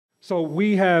So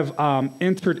we have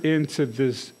entered into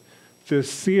this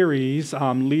series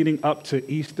leading up to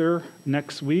Easter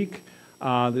next week.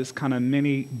 This kind of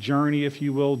mini journey, if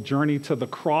you will, journey to the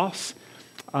cross,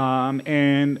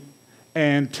 and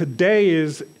today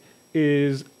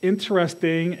is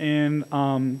interesting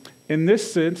in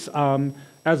this sense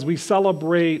as we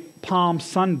celebrate Palm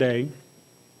Sunday.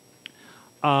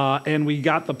 And we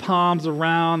got the palms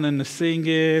around and the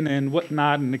singing and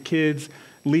whatnot, and the kids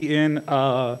leading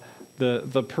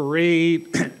the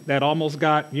parade that almost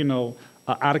got,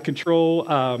 out of control.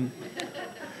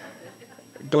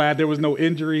 Glad there was no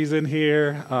injuries in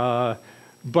here.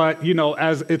 But,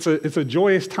 as it's a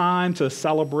joyous time to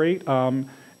celebrate.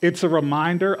 It's a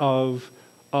reminder of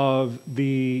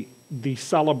the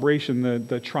celebration,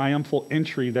 the triumphal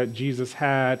entry that Jesus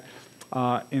had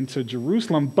into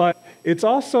Jerusalem. But it's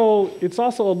also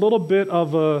a little bit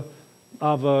of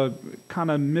a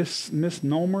kind of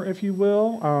misnomer, if you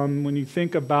will, when you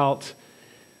think about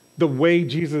the way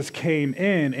Jesus came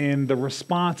in and the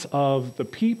response of the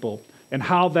people and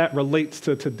how that relates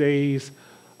to today's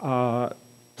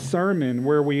sermon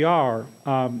where we are.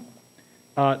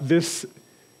 This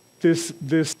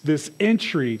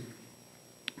entry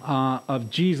of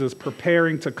Jesus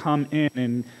preparing to come in,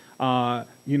 and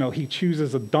he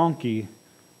chooses a donkey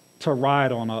to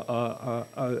ride on,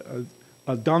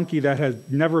 a donkey that has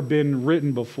never been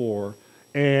ridden before,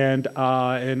 and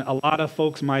a lot of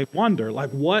folks might wonder,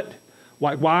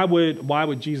 why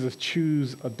would Jesus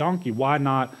choose a donkey? Why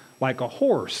not like a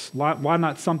horse? Why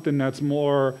not something that's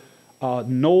more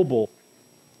noble?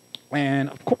 And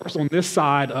of course, on this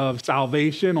side of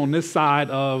salvation, on this side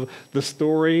of the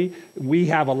story, we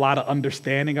have a lot of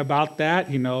understanding about that.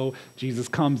 Jesus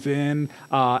comes in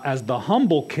as the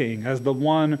humble king, as the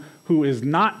one who is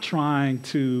not trying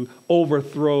to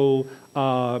overthrow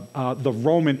the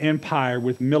Roman Empire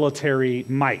with military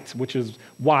might, which is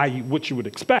what you would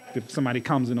expect if somebody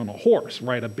comes in on a horse,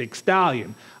 right? A big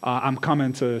stallion. I'm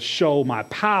coming to show my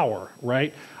power,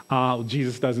 right?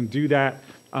 Jesus doesn't do that.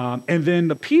 And then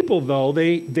the people, though,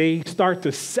 they start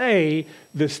to say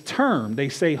this term. They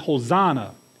say,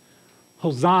 Hosanna,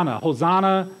 Hosanna,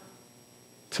 Hosanna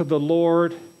to the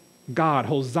Lord God,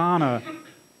 Hosanna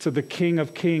to the King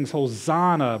of Kings,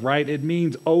 Hosanna, right? It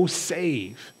means, oh,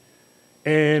 save.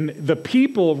 And the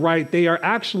people, right, they are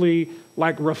actually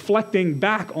like reflecting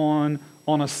back on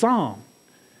a psalm.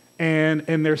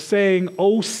 And they're saying,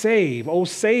 oh, save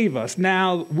us.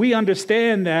 Now, we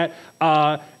understand that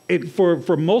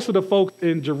for most of the folks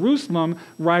in Jerusalem,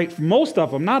 right, most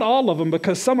of them, not all of them,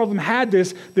 because some of them had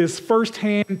this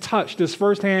firsthand touch, this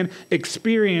firsthand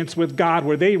experience with God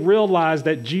where they realized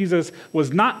that Jesus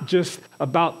was not just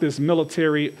about this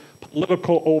military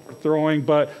political overthrowing,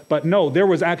 but no, there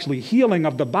was actually healing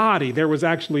of the body. There was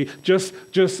actually just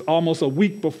almost a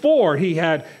week before he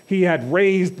had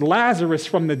raised Lazarus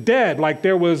from the dead. Like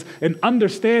there was an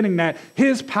understanding that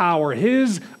his power,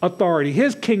 his authority,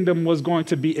 his kingdom was going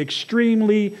to be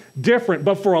extremely different.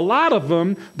 But for a lot of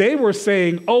them, they were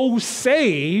saying, oh,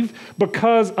 save,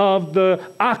 because of the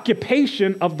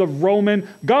occupation of the Roman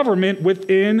government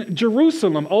within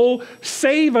Jerusalem. Oh,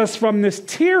 save us from this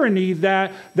tyranny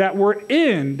that we're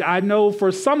in. I know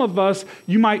for some of us,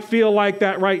 you might feel like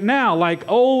that right now. Like,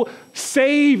 oh,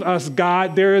 save us,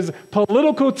 God. There's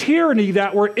political tyranny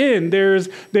that we're in. There's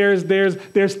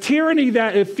tyranny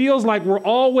that it feels like we're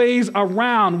always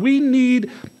around. We need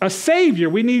a savior.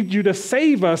 We need you to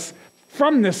save us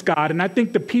from this, God. And I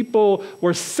think the people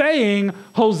were saying,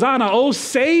 Hosanna, oh,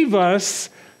 save us,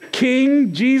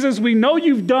 King Jesus. We know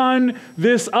you've done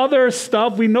this other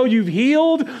stuff. We know you've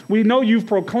healed. We know you've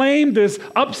proclaimed this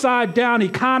upside down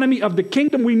economy of the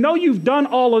kingdom. We know you've done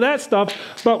all of that stuff,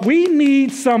 but we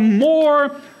need some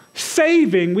more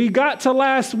saving. We got to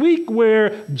last week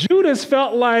where Judas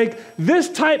felt like this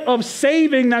type of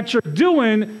saving that you're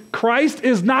doing, Christ,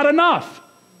 is not enough.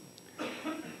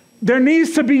 There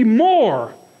needs to be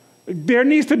more. There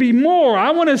needs to be more.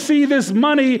 I want to see this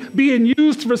money being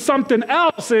used for something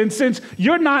else. And since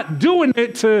you're not doing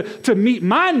it to meet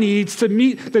my needs, to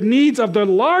meet the needs of the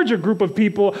larger group of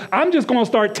people, I'm just going to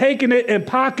start taking it and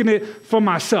pocketing it for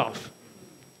myself.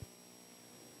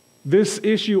 This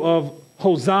issue of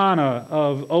Hosanna,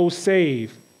 of oh,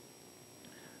 save,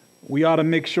 we ought to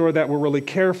make sure that we're really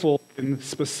careful and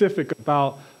specific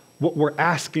about what we're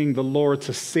asking the Lord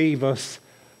to save us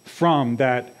from,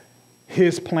 that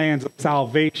his plans of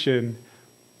salvation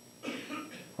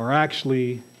are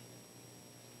actually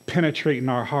penetrating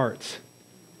our hearts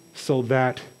so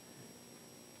that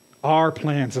our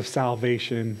plans of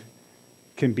salvation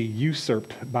can be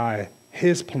usurped by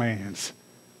his plans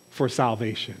for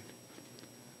salvation.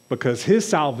 because his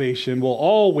salvation will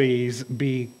always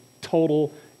be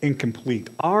total and complete.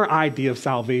 Our idea of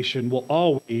salvation will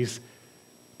always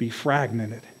be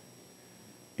fragmented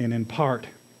and in part.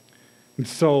 And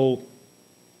so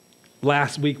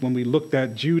last week when we looked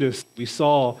at Judas, we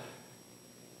saw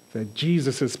that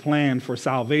Jesus' plan for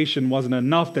salvation wasn't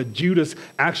enough, that Judas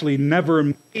actually never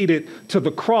made it to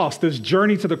the cross, this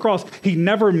journey to the cross. He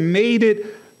never made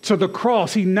it to the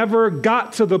cross. He never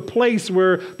got to the place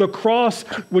where the cross,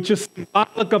 which is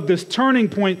symbolic of this turning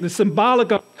point, the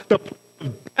symbolic of the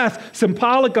death,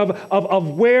 symbolic of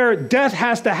where death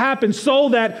has to happen so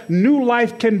that new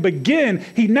life can begin.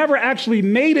 He never actually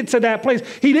made it to that place.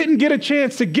 He didn't get a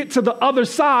chance to get to the other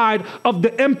side of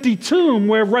the empty tomb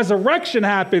where resurrection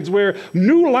happens, where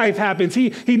new life happens.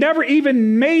 He never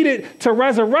even made it to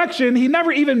resurrection. He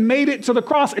never even made it to the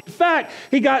cross. In fact,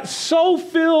 he got so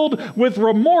filled with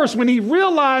remorse when he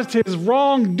realized his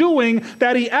wrongdoing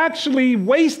that he actually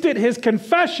wasted his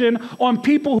confession on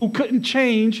people who couldn't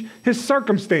change his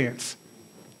circumstance.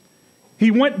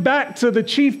 He went back to the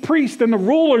chief priest and the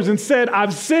rulers and said,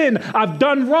 I've sinned, I've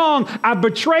done wrong, I've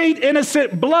betrayed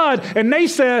innocent blood. And they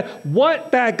said,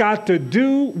 what that got to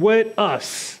do with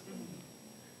us?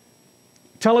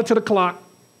 Tell it to the clock,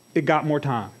 it got more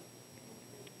time.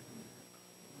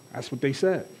 That's what they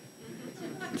said.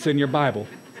 It's in your Bible.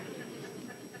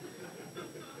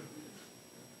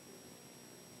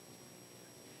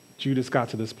 Judas got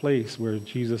to this place where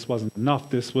Jesus wasn't enough.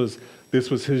 This was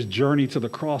his journey to the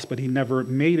cross, but he never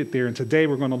made it there. And today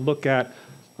we're going to look at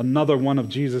another one of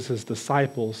Jesus'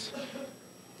 disciples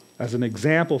as an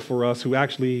example for us who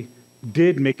actually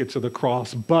did make it to the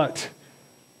cross, but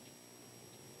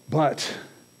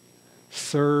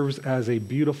serves as a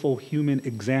beautiful human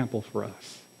example for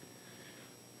us.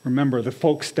 Remember, the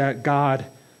folks that God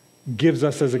gives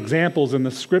us as examples in the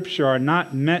scripture are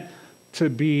not meant to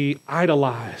be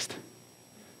idolized.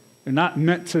 They're not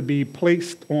meant to be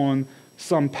placed on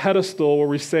some pedestal where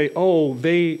we say, oh,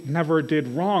 they never did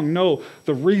wrong. No,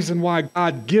 the reason why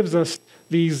God gives us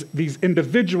these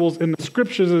individuals in the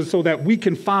scriptures is so that we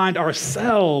can find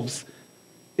ourselves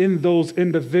in those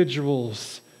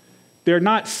individuals. They're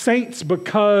not saints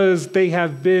because they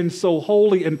have been so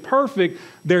holy and perfect.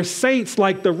 They're saints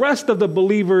like the rest of the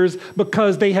believers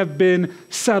because they have been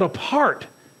set apart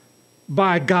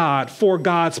by God for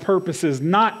God's purposes,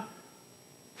 not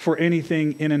for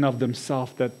anything in and of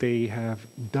themselves that they have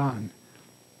done.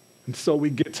 And so we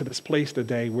get to this place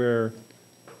today where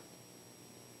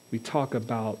we talk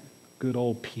about good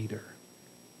old Peter.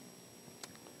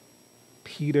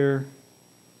 Peter,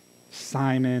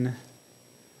 Simon,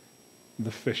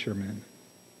 the fisherman.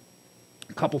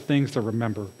 A couple things to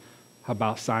remember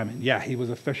about Simon. Yeah, he was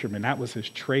a fisherman. That was his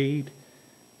trade.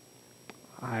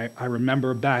 I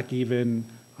remember back even,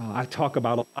 I talk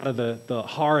about a lot of the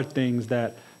hard things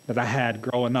that I had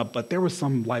growing up, but there were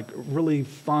some like really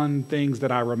fun things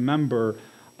that I remember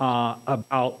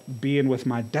about being with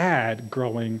my dad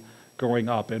growing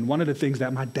up. And one of the things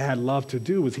that my dad loved to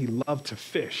do was he loved to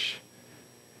fish.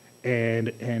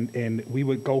 And we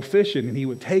would go fishing and he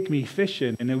would take me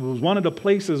fishing. And it was one of the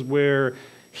places where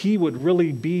he would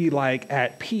really be like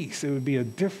at peace. It would be a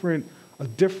different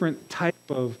type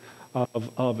of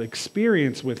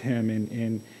experience with him,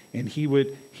 and he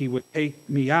would take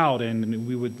me out, and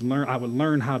I would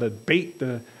learn how to bait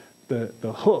the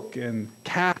hook and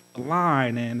cast the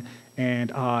line,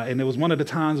 and it was one of the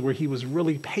times where he was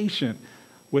really patient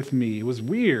with me. It was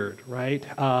weird, right?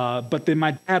 But then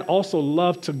my dad also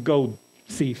loved to go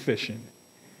sea fishing.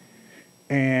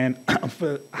 And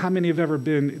for how many have ever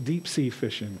been deep sea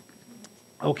fishing?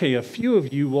 Okay, a few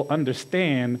of you will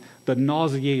understand the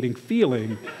nauseating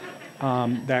feeling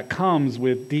that comes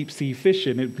with deep sea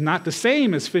fishing. It's not the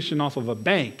same as fishing off of a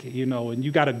bank, and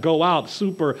you got to go out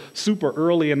super, super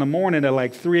early in the morning at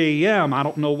like 3 a.m. I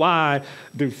don't know why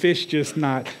do fish just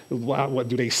not, what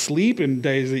do they sleep and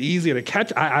is it easier to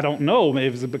catch? I don't know.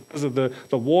 Maybe it's because of the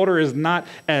water is not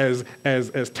as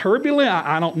turbulent.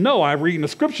 I don't know. I read in the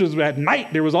scriptures at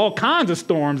night, there was all kinds of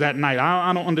storms at night.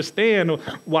 I don't understand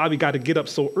why we got to get up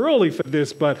so early for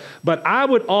this, but I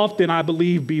would often, I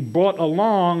believe, be brought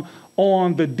along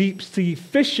on the deep sea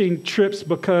fishing trips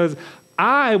because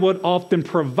I would often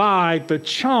provide the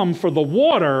chum for the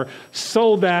water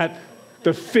so that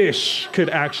the fish could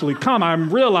actually come.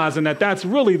 I'm realizing that that's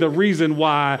really the reason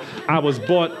why I was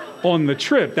brought on the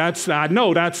trip. I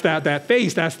know that's that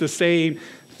face. That's the same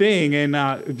thing. And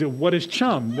what is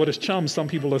chum? What is chum? Some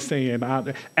people are saying.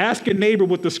 Ask your neighbor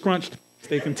with the scrunched face.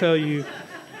 They can tell you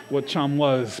what chum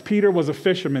was. Peter was a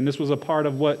fisherman. This was a part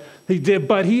of what he did,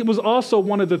 but he was also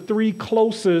one of the three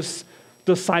closest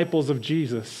disciples of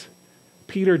Jesus.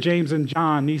 Peter, James, and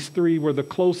John, these three were the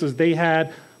closest. They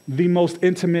had the most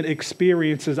intimate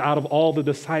experiences out of all the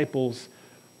disciples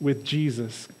with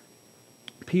Jesus.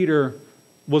 Peter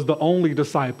was the only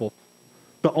disciple,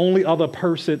 the only other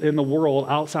person in the world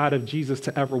outside of Jesus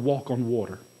to ever walk on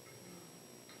water.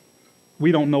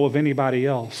 We don't know of anybody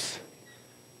else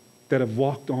that have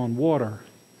walked on water.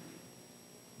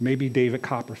 Maybe David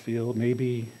Copperfield,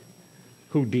 maybe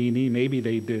Houdini, maybe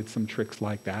they did some tricks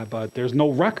like that, but there's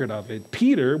no record of it.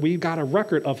 Peter, we've got a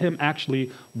record of him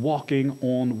actually walking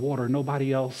on water.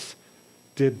 Nobody else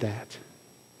did that.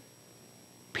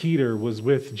 Peter was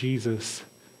with Jesus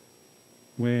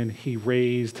when he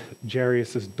raised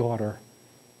Jairus' daughter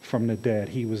from the dead.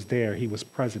 He was there. He was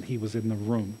present. He was in the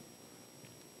room.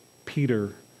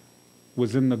 Peter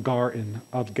was in the Garden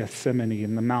of Gethsemane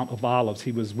in the Mount of Olives.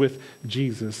 He was with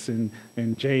Jesus and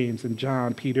James and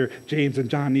John. Peter, James, and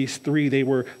John, these three, they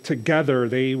were together.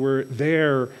 They were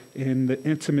there in the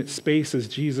intimate spaces.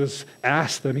 Jesus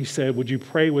asked them, he said, would you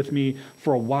pray with me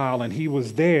for a while? And he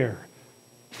was there,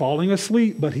 falling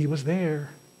asleep, but he was there.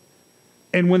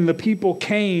 And when the people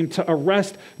came to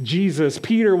arrest Jesus,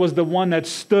 Peter was the one that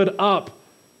stood up.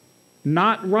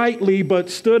 Not rightly, but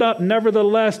stood up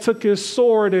nevertheless, took his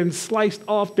sword and sliced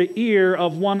off the ear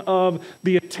of one of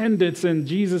the attendants. And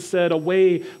Jesus said,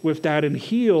 away with that, and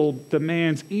healed the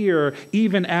man's ear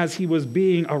even as he was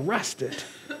being arrested.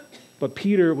 But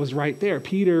Peter was right there.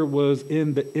 Peter was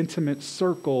in the intimate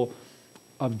circle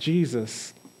of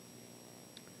Jesus.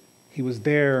 He was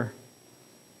there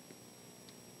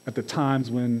at the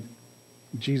times when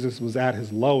Jesus was at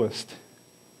his lowest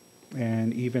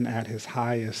and even at his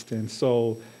highest. And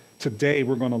so today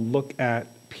we're going to look at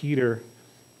Peter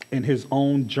in his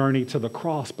own journey to the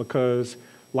cross, because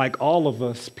like all of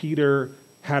us, Peter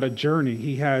had a journey.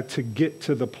 He had to get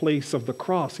to the place of the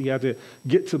cross. He had to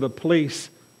get to the place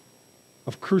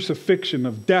of crucifixion,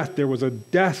 of death. There was a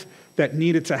death that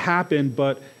needed to happen,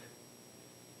 but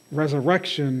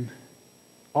resurrection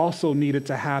also needed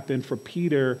to happen for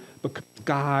Peter because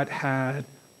God had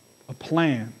a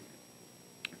plan.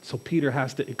 So Peter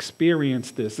has to experience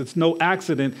this. It's no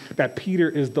accident that Peter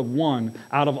is the one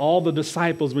out of all the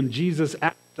disciples. When Jesus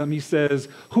asked them, he says,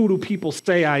 who do people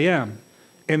say I am?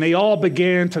 And they all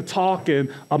began to talk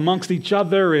and amongst each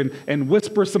other and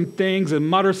whisper some things and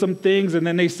mutter some things. And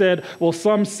then they said, well,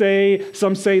 some say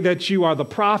that you are the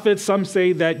prophet. Some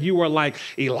say that you are like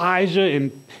Elijah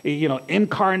and,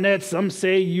 incarnate. Some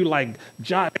say you like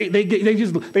John.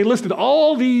 They listed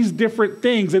all these different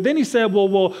things. And then he said,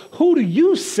 well, who do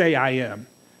you say I am?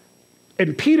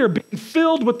 And Peter, being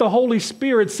filled with the Holy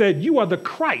Spirit, said, you are the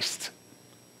Christ.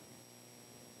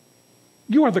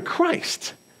 You are the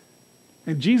Christ.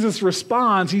 And Jesus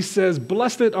responds, he says,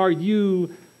 blessed are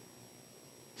you,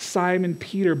 Simon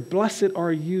Peter. Blessed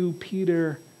are you,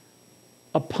 Peter.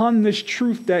 Upon this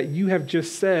truth that you have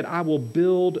just said, I will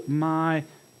build my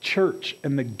church,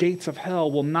 and the gates of hell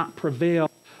will not prevail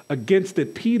against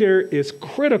it. Peter is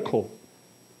critical.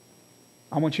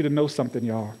 I want you to know something,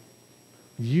 y'all.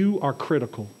 You are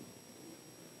critical.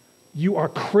 You are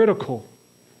critical.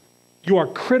 You are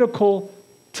critical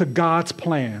to God's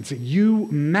plans. You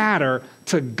matter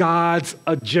to God's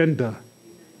agenda.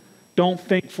 Don't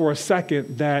think for a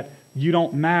second that you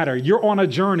don't matter. You're on a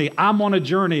journey. I'm on a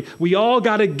journey. We all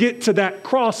got to get to that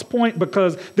cross point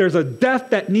because there's a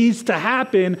death that needs to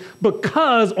happen,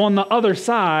 because on the other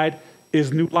side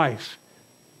is new life.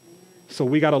 So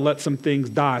we got to let some things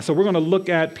die. So we're going to look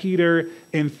at Peter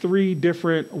in three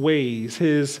different ways.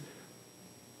 His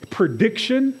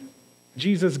prediction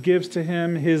Jesus gives to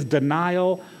him, his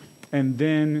denial, and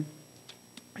then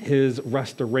his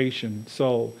restoration.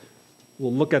 So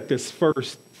we'll look at this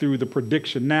first through the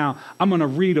prediction. Now, I'm going to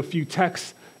read a few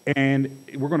texts, and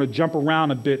we're going to jump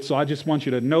around a bit. So I just want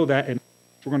you to know that, and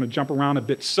we're going to jump around a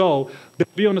bit. So they'll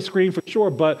be on the screen for sure,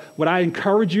 but what I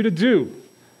encourage you to do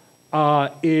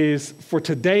is, for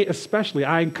today especially,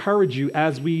 I encourage you,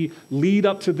 as we lead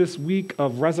up to this week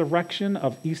of resurrection,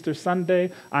 of Easter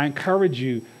Sunday, I encourage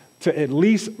you to at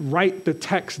least write the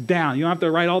text down. You don't have to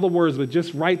write all the words, but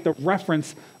just write the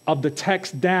reference of the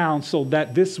text down so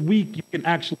that this week you can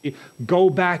actually go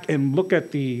back and look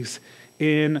at these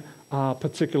in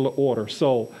particular order.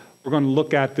 So we're going to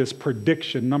look at this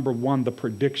prediction. Number one, the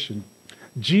prediction.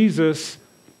 Jesus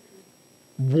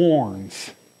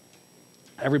warns.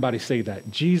 Everybody say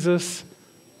that. Jesus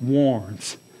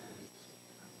warns.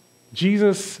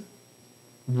 Jesus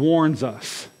warns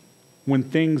us when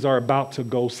things are about to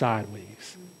go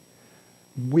sideways.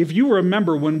 If you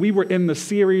remember when we were in the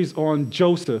series on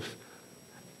Joseph,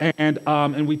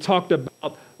 and we talked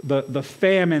about the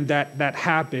famine that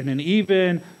happened, and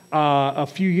even a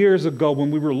few years ago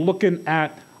when we were looking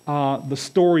at the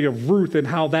story of Ruth and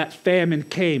how that famine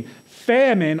came.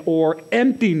 Famine or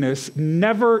emptiness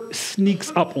never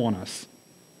sneaks up on us.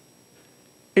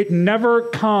 It never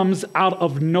comes out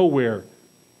of nowhere.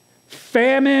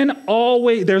 Famine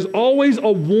there's always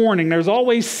a warning, there's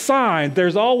always signs,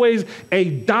 there's always a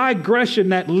digression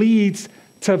that leads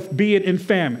to being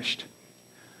infamished.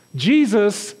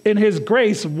 Jesus, in his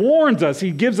grace, warns us.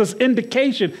 He gives us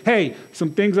indication, hey,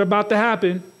 some things are about to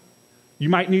happen. You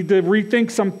might need to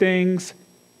rethink some things.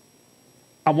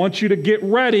 I want you to get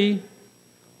ready.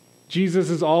 Jesus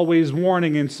is always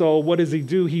warning, and so what does he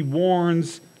do? He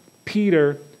warns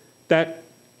Peter that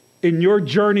in your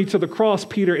journey to the cross,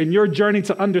 Peter, in your journey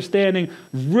to understanding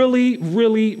really,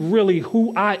 really, really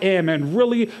who I am and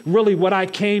really, really what I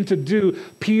came to do,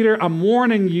 Peter, I'm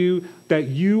warning you that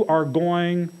you are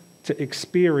going to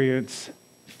experience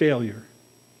failure.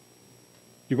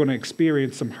 You're going to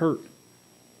experience some hurt.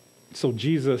 So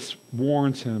Jesus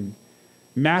warns him.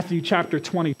 Matthew chapter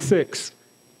 26.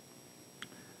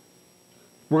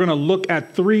 We're going to look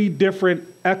at 3 different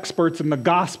experts in the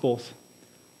Gospels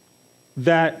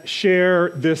that share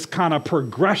this kind of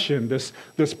progression, this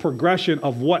progression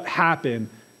of what happened.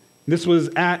 This was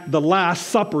at the Last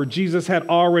Supper. Jesus had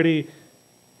already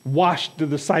washed the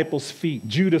disciples' feet.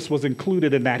 Judas was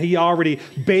included in that. He already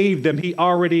bathed them. He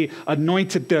already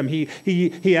anointed them. He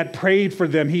had prayed for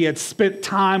them. He had spent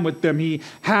time with them. He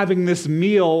having this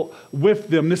meal with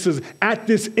them. This is at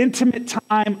this intimate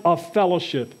time of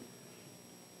fellowship.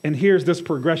 And here's this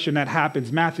progression that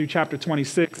happens. Matthew chapter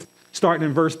 26, starting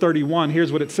in verse 31.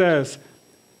 Here's what it says.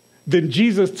 Then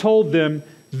Jesus told them,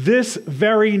 this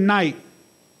very night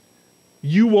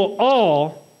you will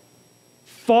all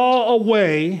fall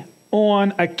away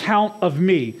on account of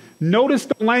me. Notice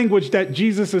the language that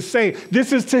Jesus is saying.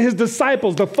 This is to his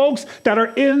disciples, the folks that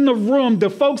are in the room, the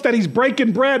folks that he's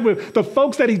breaking bread with, the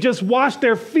folks that he just washed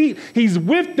their feet. He's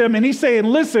with them and he's saying,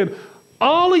 listen,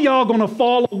 all of y'all gonna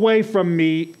fall away from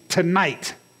me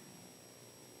tonight.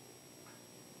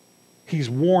 He's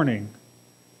warning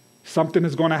something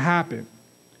is gonna happen.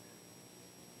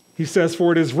 He says,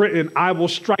 for it is written, I will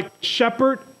strike the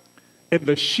shepherd and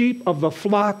the sheep of the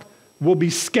flock will be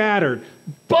scattered.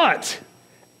 But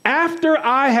after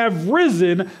I have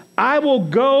risen, I will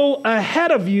go ahead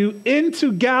of you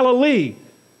into Galilee.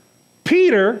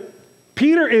 Peter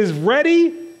is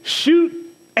ready, shoot,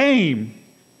 aim.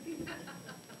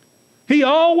 He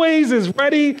always is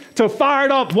ready to fire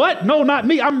it off. What? No, not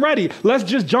me. I'm ready. Let's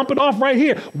just jump it off right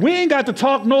here. We ain't got to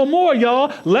talk no more,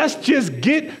 y'all. Let's just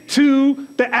get to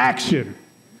the action.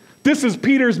 This is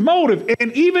Peter's motive.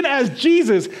 And even as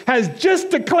Jesus has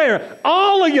just declared,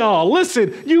 all of y'all,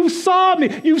 listen, you saw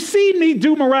me. You've seen me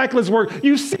do miraculous work.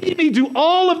 You've seen me do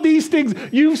all of these things.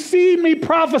 You've seen me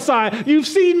prophesy. You've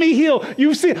seen me heal.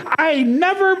 I ain't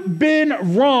never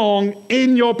been wrong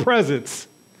in your presence.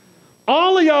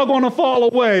 All of y'all going to fall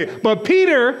away. But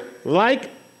Peter, like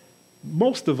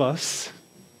most of us,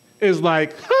 is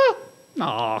like,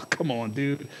 oh, come on,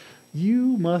 dude.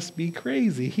 You must be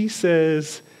crazy. He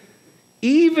says,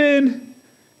 even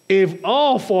if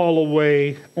all fall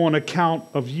away on account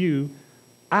of you,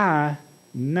 I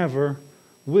never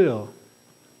will.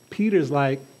 Peter's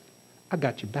like, I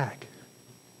got your back.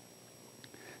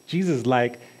 Jesus is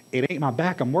like, it ain't my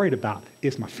back I'm worried about.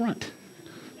 It's my front.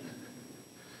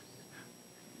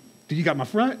 Do you got my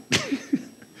front?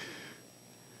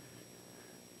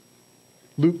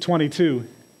 Luke 22.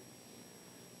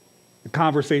 The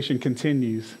conversation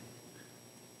continues.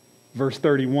 Verse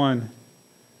 31.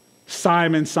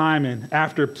 Simon, Simon.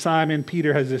 After Simon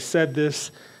Peter has just said this,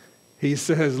 he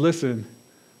says, listen,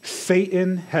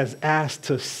 Satan has asked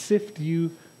to sift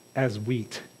you as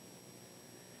wheat.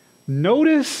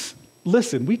 Notice,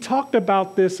 listen, we talked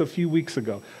about this a few weeks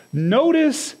ago.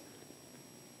 Notice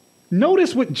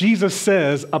what Jesus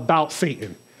says about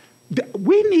Satan.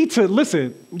 We need to,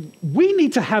 listen, we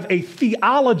need to have a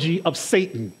theology of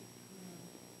Satan.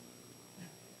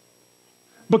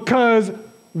 Because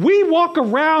we walk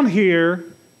around here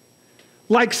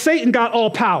like Satan got all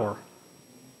power.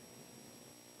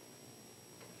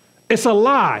 It's a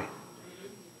lie.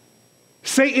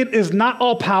 Satan is not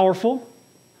all powerful.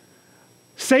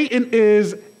 Satan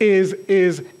is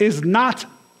not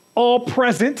all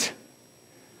present.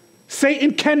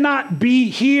 Satan cannot be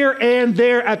here and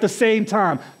there at the same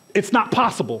time. It's not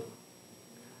possible.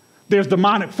 There's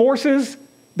demonic forces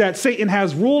that Satan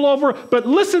has rule over. But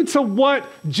listen to what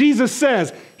Jesus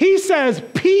says. He says,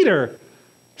 Peter,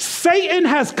 Satan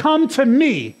has come to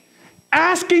me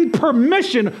asking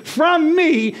permission from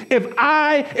me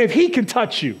if he can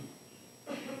touch you.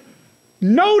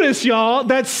 Notice, y'all,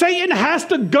 that Satan has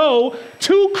to go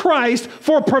to Christ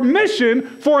for permission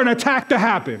for an attack to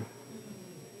happen.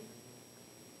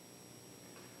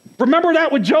 Remember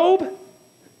that with Job?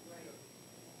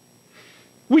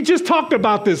 We just talked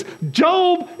about this.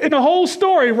 Job, in the whole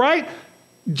story, right?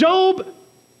 Job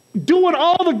doing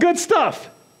all the good stuff.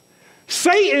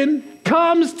 Satan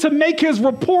comes to make his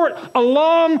report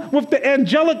along with the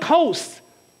angelic host.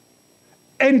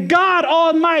 And God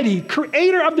Almighty,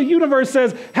 creator of the universe,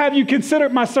 says, have you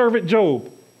considered my servant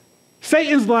Job?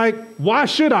 Satan's like, why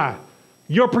should I?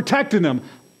 You're protecting him.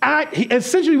 He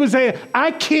essentially was saying, I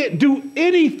can't do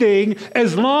anything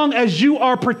as long as you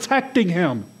are protecting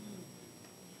him.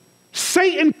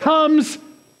 Satan comes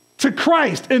to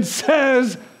Christ and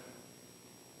says,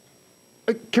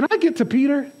 can I get to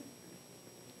Peter?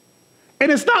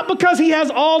 And it's not because he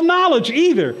has all knowledge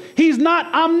either. He's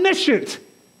not omniscient.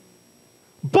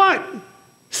 But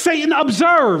Satan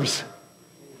observes,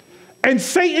 and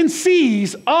Satan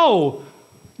sees, oh,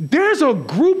 there's a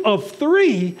group of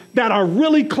 3 that are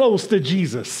really close to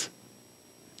Jesus.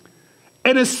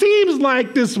 And it seems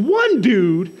like this one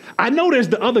dude, I know there's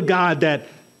the other guy that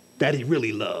he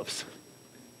really loves.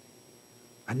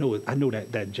 I know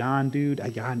that John dude,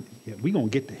 we're going to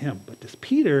get to him. But this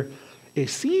Peter,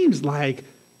 it seems like,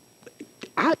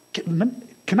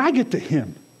 can I get to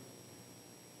him?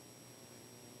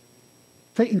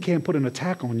 Satan can't put an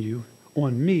attack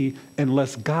on me,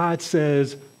 unless God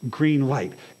says green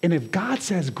light. And if God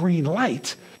says green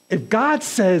light, if God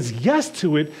says yes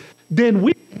to it, then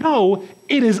we know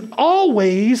it is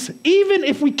always, even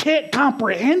if we can't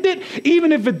comprehend it,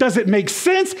 even if it doesn't make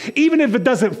sense, even if it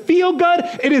doesn't feel good,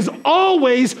 it is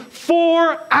always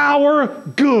for our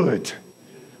good.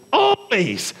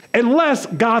 Always, unless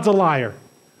God's a liar.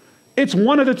 It's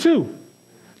one of the two.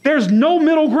 There's no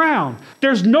middle ground.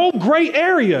 There's no gray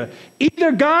area.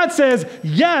 Either God says,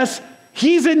 yes,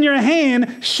 he's in your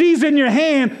hand, she's in your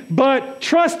hand, but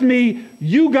trust me,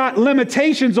 you got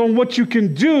limitations on what you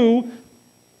can do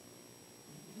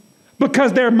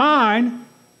because they're mine.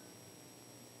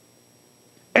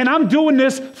 And I'm doing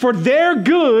this for their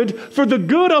good, for the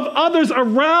good of others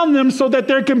around them, so that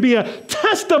there can be a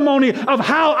testimony of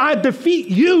how I defeat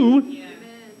you. Yeah.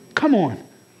 Come on.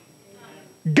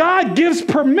 God gives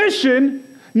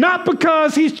permission, not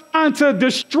because he's trying to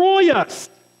destroy us,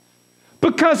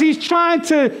 because he's trying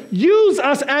to use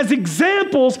us as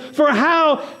examples for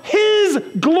how his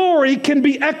glory can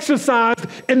be exercised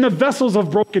in the vessels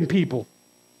of broken people.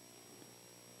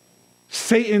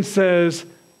 Satan says,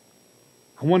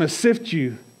 I want to sift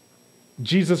you.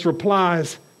 Jesus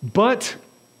replies, but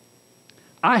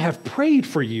I have prayed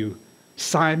for you,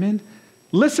 Simon.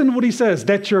 Listen to what he says,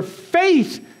 that your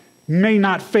faith may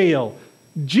not fail.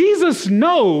 Jesus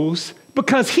knows,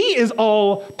 because he is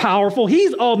all powerful,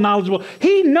 he's all knowledgeable,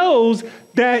 he knows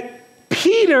that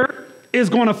Peter is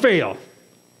going to fail.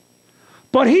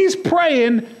 But he's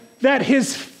praying that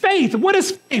his faith, what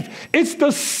is faith? It's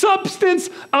the substance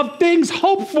of things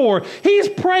hoped for. He's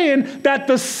praying that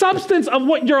the substance of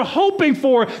what you're hoping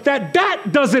for, that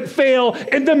doesn't fail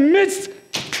in the midst,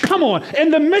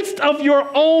 in the midst of your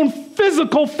own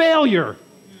physical failure.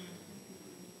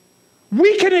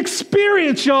 We can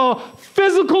experience, y'all,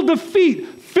 physical defeat,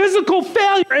 physical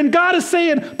failure, and God is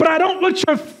saying, but I don't want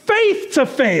your faith to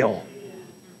fail.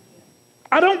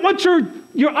 I don't want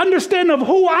your understanding of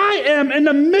who I am in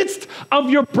the midst of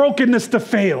your brokenness to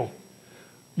fail.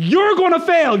 You're going to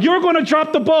fail. You're going to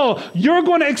drop the ball. You're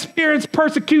going to experience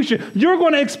persecution. You're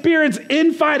going to experience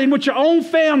infighting with your own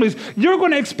families. You're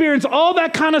going to experience all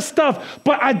that kind of stuff,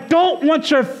 but I don't want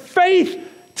your faith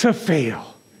to fail.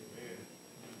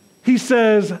 He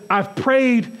says, I've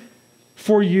prayed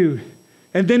for you.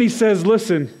 And then he says,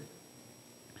 listen,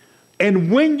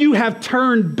 and when you have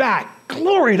turned back,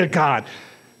 glory to God,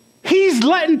 he's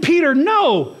letting Peter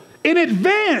know in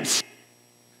advance,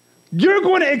 you're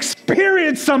going to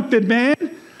experience something,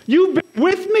 man. You've been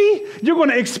with me. You're going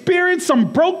to experience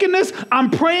some brokenness. I'm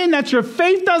praying that your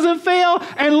faith doesn't fail.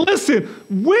 And listen,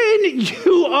 when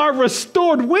you are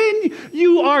restored, when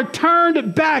you are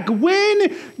turned back,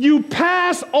 when you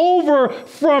pass over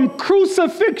from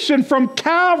crucifixion, from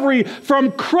Calvary,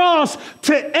 from cross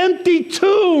to empty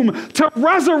tomb to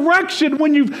resurrection,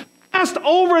 when you've passed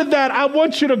over that, I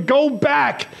want you to go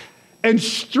back and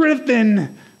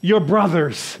strengthen your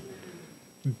brothers.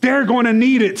 They're going to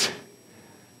need it.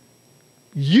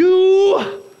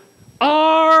 You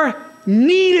are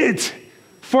needed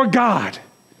for God.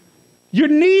 You're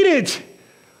needed.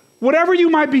 Whatever you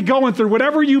might be going through,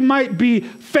 whatever you might be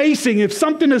facing, if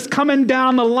something is coming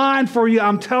down the line for you,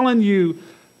 I'm telling you,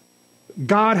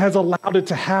 God has allowed it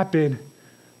to happen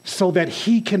so that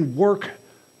he can work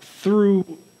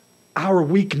through our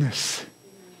weakness,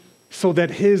 so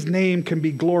that his name can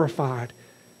be glorified.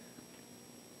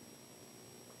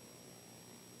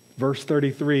 Verse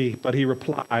 33, but he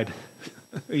replied,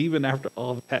 even after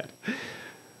all that,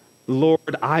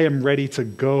 Lord, I am ready to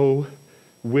go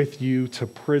with you to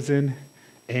prison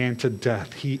and to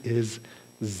death. He is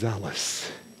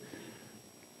zealous.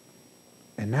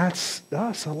 And that's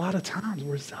us. A lot of times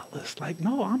we're zealous. Like,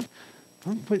 no,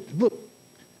 but look,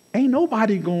 ain't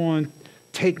nobody going to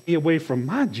take me away from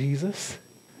my Jesus.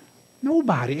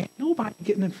 Nobody. Ain't nobody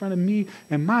getting in front of me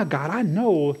and my God. I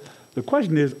know the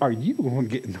question is, are you going to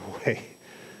get in the way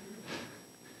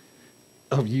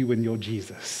of you and your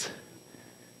Jesus?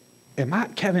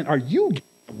 Kevin, are you getting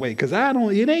in the way? Because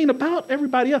it ain't about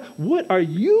everybody else. What are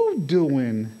you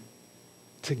doing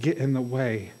to get in the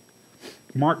way?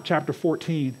 Mark chapter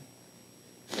 14.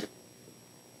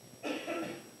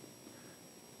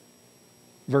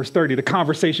 Verse 30, the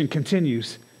conversation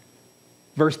continues.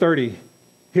 Verse 30,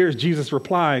 here's Jesus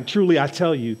replying, truly I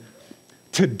tell you,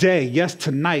 today, yes,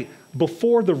 tonight,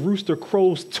 before the rooster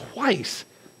crows twice,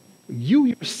 you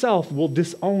yourself will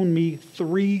disown me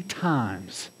 3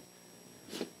 times.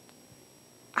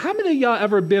 How many of y'all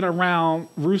ever been around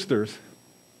roosters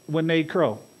when they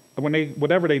crow?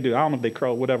 Whatever they do, I don't know if they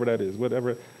crow, whatever that is,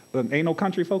 whatever. Ain't no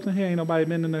country folks in here. Ain't nobody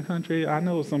been in the country. I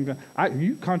know some.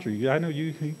 You country. I know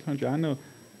you country. I know.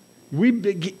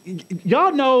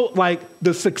 Y'all know like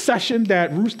the succession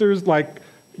that roosters like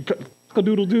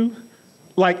doodle do.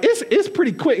 Like it's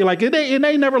pretty quick. Like it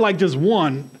ain't never like just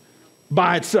one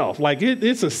by itself. Like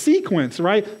it's a sequence,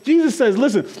 right? Jesus says,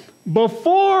 listen,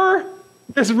 before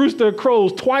this rooster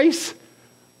crows twice,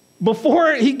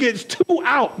 before he gets 2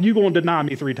 out, you're going to deny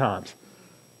me 3 times.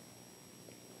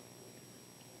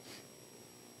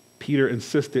 Peter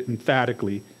insisted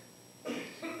emphatically,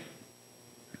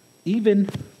 even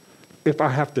if I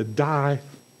have to die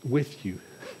with you,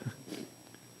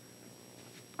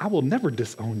 I will never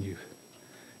disown you.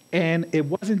 And it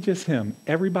wasn't just him.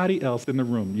 Everybody else in the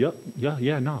room. No,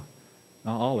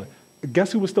 all of it.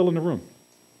 Guess who was still in the room?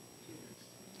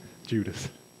 Judas.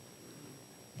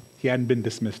 He hadn't been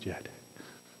dismissed yet.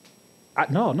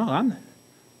 I'm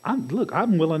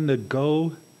willing to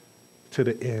go to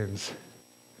the ends.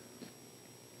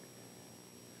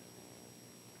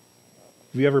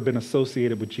 Have you ever been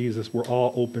associated with Jesus? We're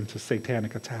all open to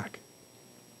satanic attack.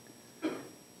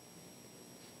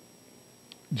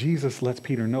 Jesus lets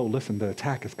Peter know, listen, the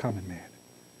attack is coming, man.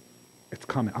 It's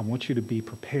coming. I want you to be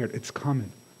prepared. It's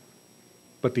coming.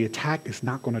 But the attack is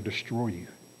not going to destroy you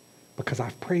because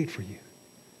I've prayed for you.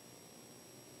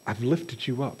 I've lifted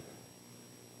you up.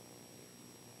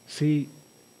 See,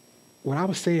 what I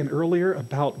was saying earlier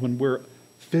about when we're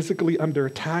physically under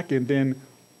attack and then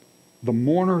the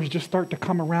mourners just start to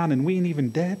come around and we ain't even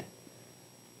dead.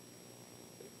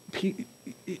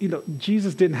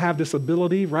 Jesus didn't have this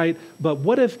ability, right? But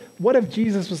what if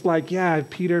Jesus was like, yeah,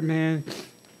 Peter, man,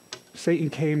 Satan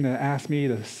came to ask me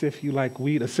to sift you like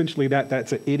wheat. Essentially,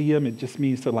 that's an idiom. It just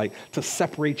means to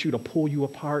separate you, to pull you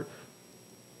apart.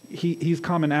 He's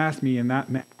come and asked me, and that,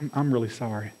 man, I'm really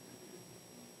sorry.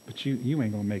 But you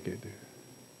ain't gonna make it, dude.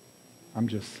 I'm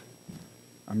just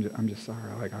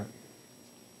sorry.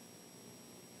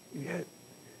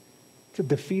 It's a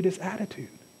defeatist attitude.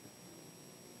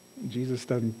 Jesus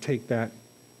doesn't take that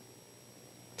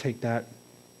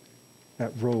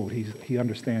road. He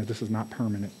understands this is not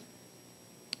permanent.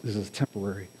 This is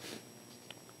temporary.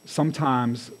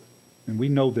 Sometimes, and we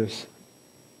know this,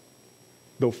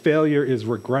 though failure is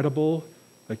regrettable,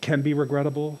 it can be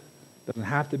regrettable, doesn't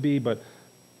have to be, but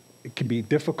it can be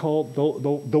difficult,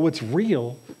 though it's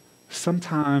real,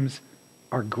 sometimes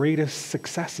our greatest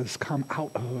successes come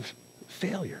out of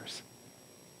failures.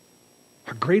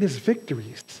 Our greatest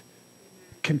victories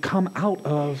can come out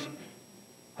of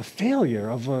a failure,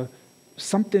 of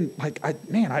something like, I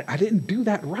didn't do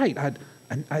that right.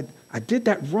 I did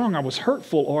that wrong. I was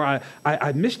hurtful, or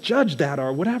I misjudged that,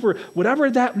 or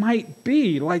whatever that might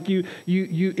be. Like you,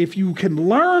 if you can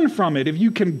learn from it, if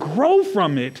you can grow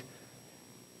from it,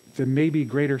 then maybe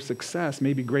greater success,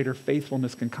 maybe greater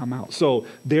faithfulness can come out. So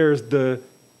there's the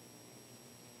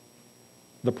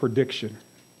prediction.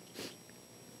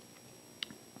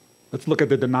 Let's look at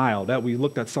the denial. That we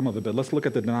looked at some of it, but let's look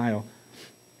at the denial.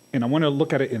 And I want to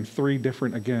look at it in 3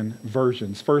 different,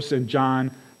 versions. First in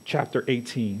John chapter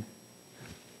 18.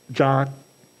 John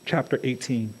chapter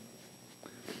 18.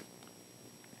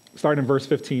 Starting in verse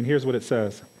 15, here's what it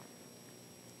says.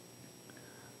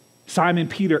 Simon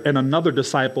Peter and another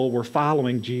disciple were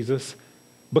following Jesus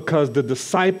because the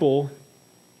disciple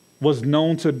was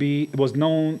known to the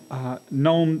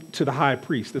high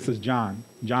priest. This is John.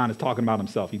 John is talking about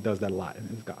himself. He does that a lot in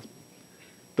his gospel.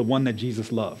 The one that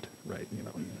Jesus loved, right?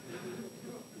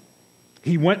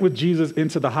 He went with Jesus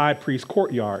into the high priest's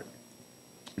courtyard,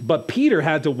 but Peter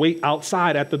had to wait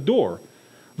outside at the door.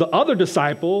 The other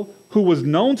disciple, who was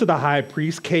known to the high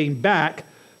priest, came back,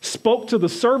 spoke to the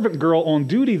servant girl on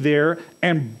duty there,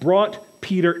 and brought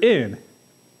Peter in.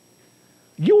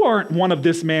 "You aren't one of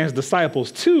this man's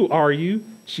disciples too, are you?"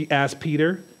 she asked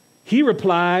Peter. He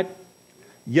replied,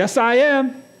 "Yes, I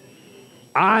am."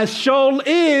 "I sure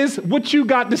is. What you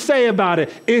got to say about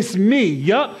it?" "It's me."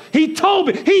 "Yup. He told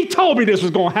me this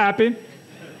was going to happen.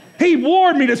 He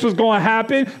warned me this was going to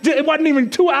happen. It wasn't even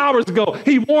 2 hours ago.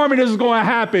 He warned me this was going to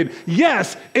happen.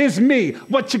 Yes, it's me.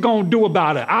 What you going to do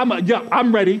about it?"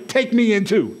 I'm ready. Take me in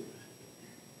too."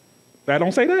 That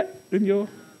don't say that in your...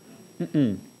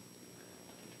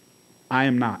 I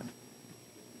am not.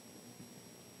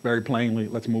 Very plainly,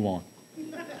 let's move on.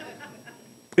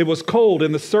 It was cold,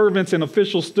 and the servants and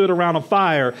officials stood around a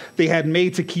fire they had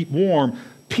made to keep warm.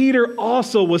 Peter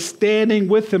also was standing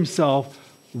with himself,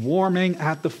 warming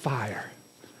at the fire.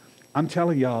 I'm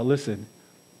telling y'all, listen,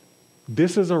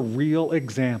 this is a real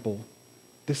example.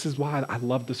 This is why I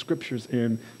love the scriptures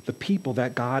and the people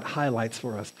that God highlights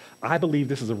for us. I believe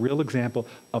this is a real example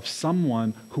of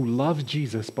someone who loved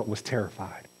Jesus but was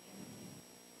terrified,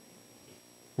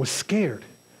 was scared.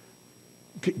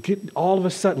 All of a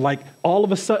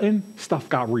sudden, stuff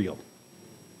got real.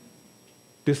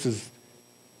 This is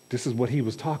what he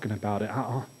was talking about.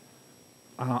 I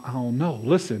don't know.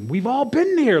 Listen, we've all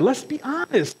been there. Let's be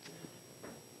honest.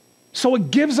 So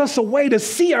it gives us a way to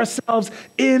see ourselves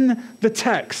in the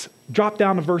text. Drop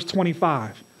down to verse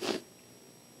 25.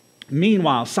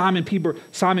 Meanwhile, Simon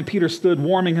Peter stood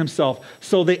warming himself.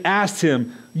 So they asked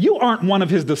him, "You aren't one of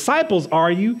his disciples, are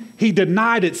you?" He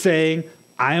denied it, saying,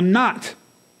 "I am not."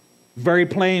 Very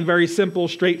plain, very simple,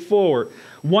 straightforward.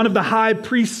 One of the high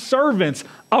priest's servants,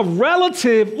 a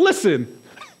relative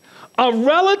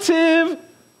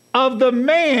of the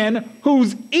man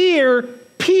whose ear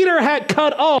Peter had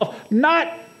cut off not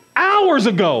hours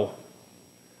ago.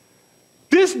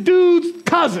 This dude's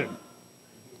cousin,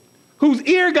 whose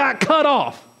ear got cut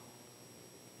off,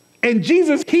 and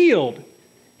Jesus healed.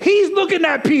 He's looking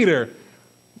at Peter.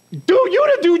 "Dude,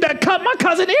 you the dude that cut my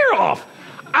cousin's ear off.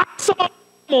 I saw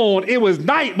on. It was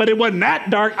night, but it wasn't that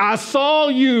dark. I saw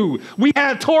you. We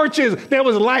had torches. There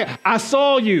was light. I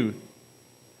saw you."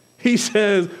 He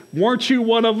says, "Weren't you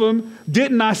one of them?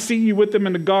 Didn't I see you with them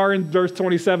in the garden?" Verse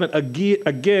 27,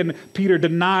 again, Peter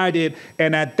denied it.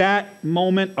 And at that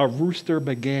moment, a rooster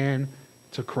began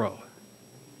to crow.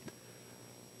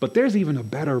 But there's even a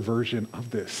better version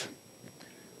of this.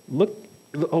 Look.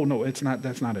 Oh, no, it's not.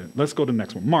 That's not it. Let's go to the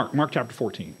next one. Mark chapter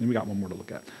 14. And we got one more to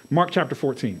look at. Mark chapter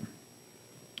 14.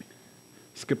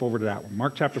 Skip over to that one.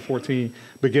 Mark chapter 14,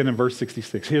 begin in verse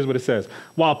 66. Here's what it says.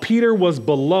 While Peter was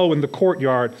below in the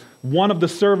courtyard, one of the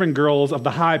servant girls of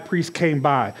the high priest came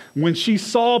by. When she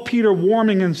saw Peter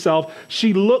warming himself,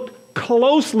 she looked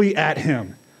closely at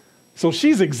him. So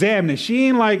she's examining. She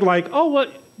ain't like, "Oh,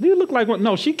 what? Do you look like what?"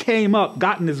 No, she came up,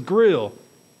 got in his grill.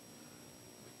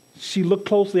 She looked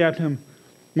closely at him.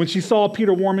 When she saw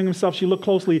Peter warming himself, she looked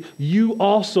closely. "You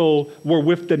also were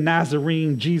with the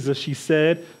Nazarene Jesus," she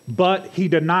said, but he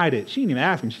denied it. She didn't even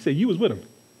ask him. She said, "You was with him."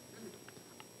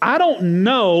 I don't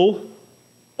know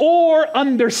or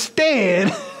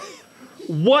understand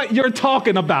what you're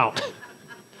talking about.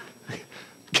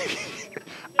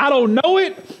 I don't know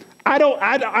it. I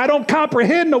don't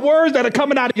comprehend the words that are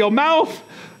coming out of your mouth.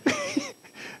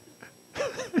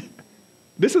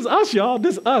 This is us, y'all.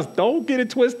 This is us. Don't get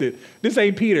it twisted. This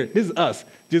ain't Peter. This is us.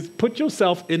 Just put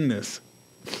yourself in this.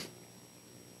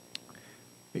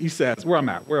 He says, where I'm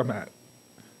at.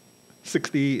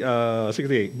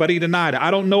 68. But he denied it. "I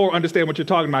don't know or understand what you're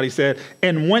talking about," he said,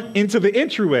 and went into the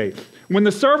entryway. When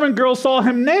the servant girl saw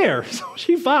him there, so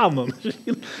she found him.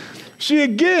 She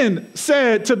again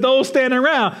said to those standing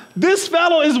around, "This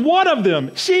fellow is one of them."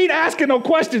 She ain't asking no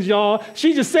questions, y'all.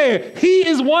 She just said, "He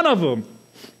is one of them."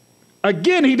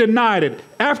 Again, he denied it.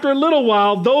 After a little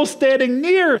while, those standing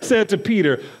near said to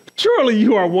Peter, "Surely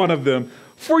you are one of them,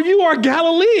 for you are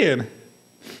Galilean."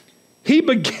 He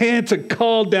began to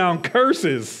call down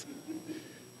curses.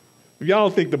 If y'all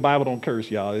think the Bible don't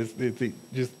curse, y'all,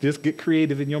 just get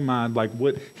creative in your mind. Like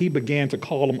what he began to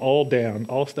call them all down,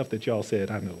 all stuff that y'all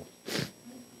said, I know.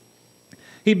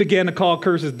 He began to call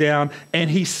curses down,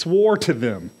 and he swore to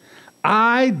them,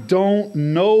 "I don't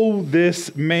know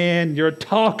this man you're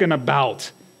talking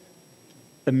about."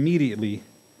 Immediately,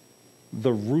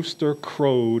 the rooster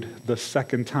crowed the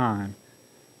second time.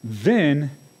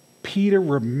 Then Peter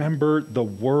remembered the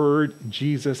word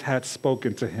Jesus had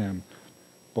spoken to him.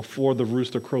 Before the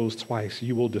rooster crows twice,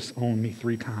 you will disown me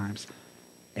 3 times.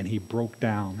 And he broke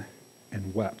down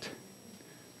and wept.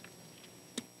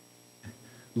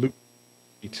 Luke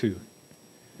 22.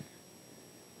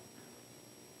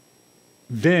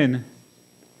 Then,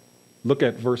 look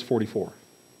at verse 44.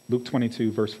 Luke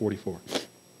 22, verse 44.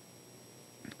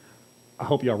 I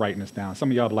hope y'all writing this down.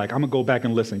 Some of y'all be like, I'm going to go back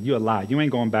and listen. You a lie. You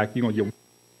ain't going back. You're going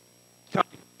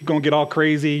to get all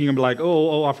crazy. You're going to be like,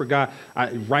 oh, I forgot.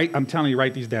 I'm telling you,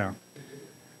 write these down.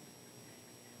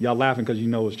 Y'all laughing because you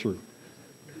know it's true.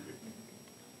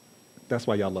 That's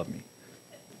why y'all love me.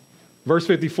 Verse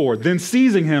 54, then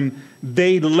seizing him,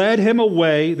 they led him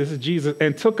away, this is Jesus,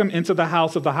 and took him into the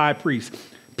house of the high priest.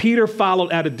 Peter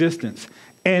followed at a distance.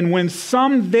 And when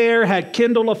some there had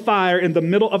kindled a fire in the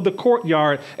middle of the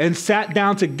courtyard and sat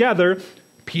down together,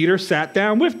 Peter sat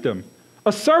down with them.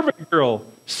 A servant girl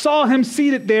saw him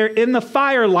seated there in the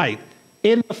firelight.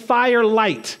 In the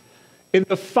firelight. In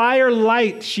the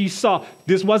firelight she saw.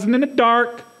 This wasn't in the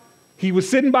dark. He was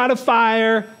sitting by the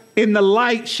fire. In the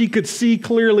light, she could see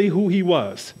clearly who he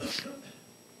was.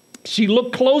 She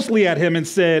looked closely at him and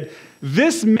said,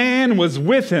 this man was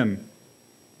with him.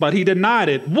 But he denied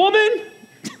it. Woman!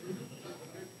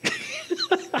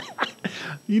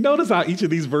 You notice how each of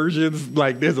these versions,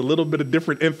 like there's a little bit of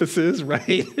different emphasis,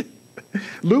 right?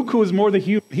 Luke, who is more the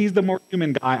human, he's the more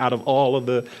human guy out of all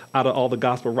the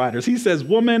gospel writers. He says,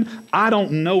 woman, I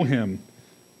don't know him.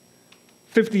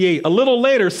 58, a little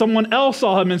later, someone else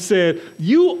saw him and said,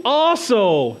 you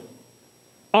also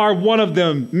are one of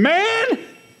them. Man,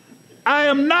 I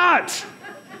am not.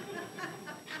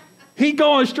 He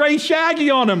going straight shaggy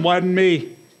on him. Wasn't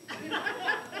me.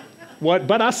 What?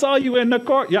 But I saw you in the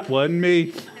court. Yeah, wasn't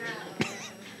me.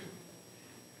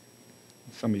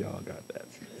 Some of y'all got that.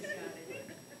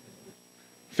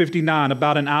 59,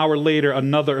 about an hour later,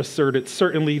 another asserted,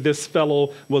 certainly this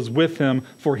fellow was with him,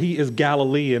 for he is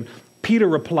Galilean. Peter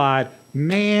replied,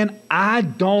 man, I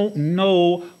don't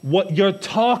know what you're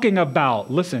talking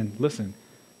about. Listen.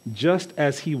 Just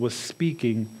as he was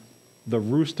speaking, the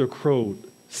rooster crowed.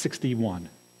 61.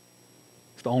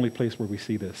 It's the only place where we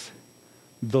see this.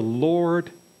 The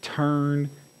Lord turned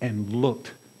and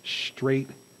looked straight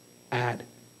at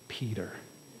Peter.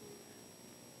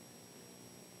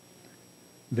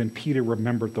 Then Peter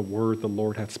remembered the word the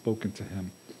Lord had spoken to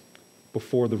him.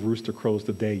 Before the rooster crows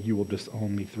today, you will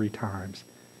disown me 3 times.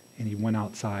 And he went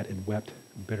outside and wept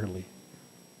bitterly.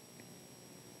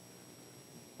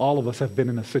 All of us have been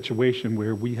in a situation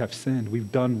where we have sinned.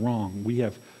 We've done wrong. We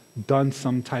have done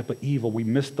some type of evil. We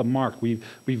missed the mark. We've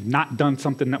not done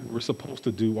something that we were supposed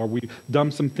to do, or we've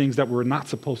done some things that we're not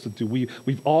supposed to do.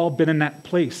 We've all been in that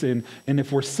place. And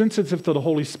if we're sensitive to the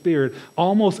Holy Spirit,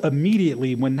 almost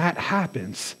immediately when that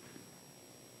happens,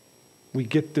 we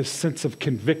get this sense of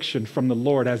conviction from the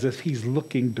Lord as if he's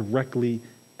looking directly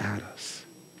at us.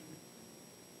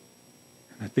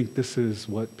 And I think this is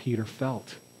what Peter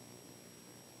felt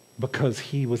because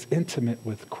he was intimate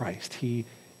with Christ. He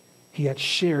had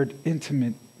shared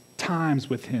intimate times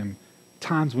with him,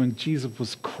 times when Jesus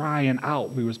was crying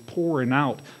out, he was pouring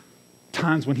out,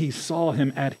 times when he saw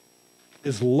him at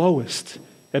his lowest,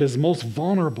 at his most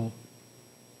vulnerable.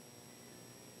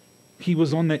 He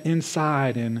was on the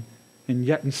inside and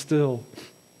yet and still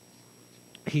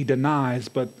he denies,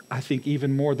 but I think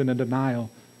even more than a denial,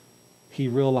 he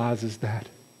realizes that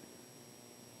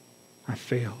I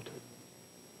failed.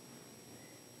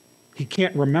 He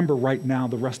can't remember right now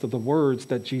the rest of the words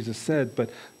that Jesus said, but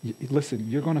listen,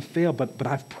 you're going to fail, but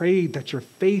I've prayed that your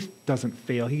faith doesn't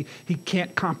fail. He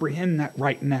can't comprehend that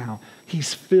right now.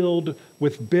 He's filled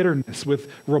with bitterness, with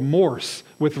remorse,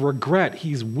 with regret.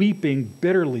 He's weeping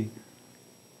bitterly.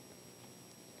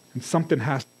 And something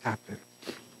has to happen.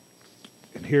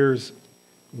 And here's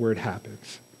where it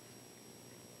happens.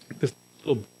 This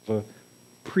little bit of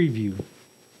a preview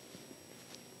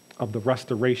of the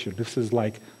restoration. This is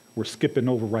like we're skipping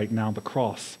over right now the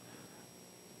cross.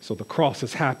 So the cross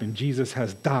has happened. Jesus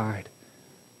has died.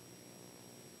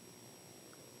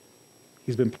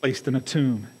 He's been placed in a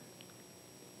tomb.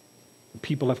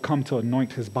 People have come to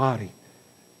anoint his body.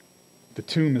 The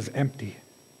tomb is empty.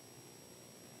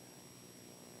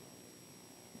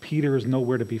 Peter is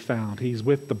nowhere to be found. He's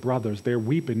with the brothers. They're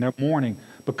weeping. They're mourning.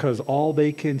 because all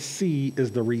they can see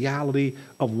is the reality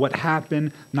of what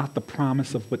happened, not the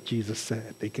promise of what Jesus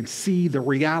said. They can see the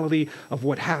reality of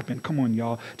what happened. Come on,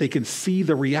 y'all. They can see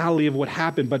the reality of what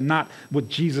happened, but not what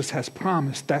Jesus has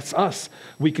promised. That's us.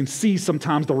 We can see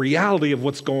sometimes the reality of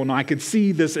what's going on. I can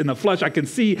see this in the flesh. I can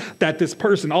see that this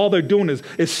person, all they're doing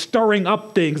is stirring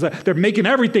up things. They're making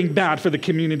everything bad for the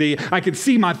community. I can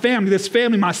see my family, this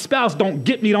family, my spouse don't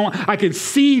get me. I can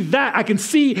see that. I can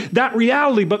see that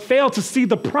reality, but fail to see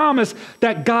the promise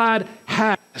that God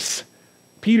has.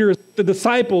 Peter, the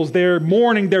disciples, they're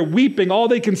mourning, they're weeping. All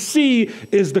they can see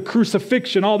is the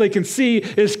crucifixion. All they can see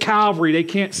is Calvary. They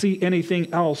can't see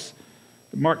anything else.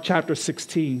 Mark chapter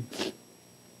 16,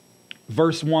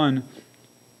 verse 1,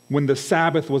 when the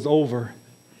Sabbath was over,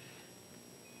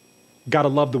 gotta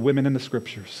love the women in the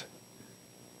scriptures.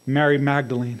 Mary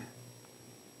Magdalene,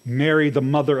 Mary, the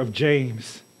mother of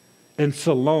James, and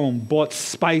Salome bought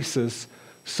spices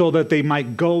so that they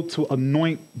might go to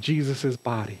anoint Jesus'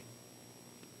 body.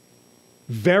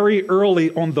 Very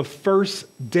early on the first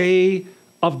day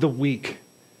of the week,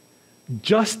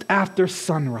 just after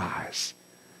sunrise,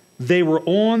 they were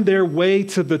on their way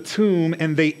to the tomb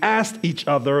and they asked each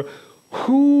other,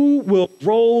 who will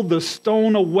roll the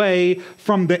stone away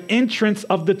from the entrance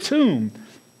of the tomb?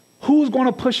 Who's going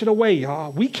to push it away,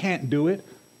 y'all? We can't do it.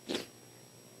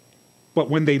 But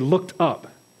when they looked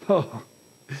up,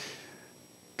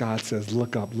 God says,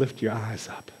 look up, lift your eyes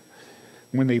up.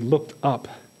 When they looked up,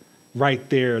 right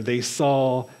there, they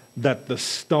saw that the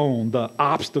stone, the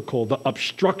obstacle, the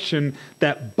obstruction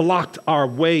that blocked our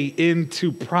way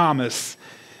into promise,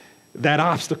 that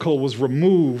obstacle was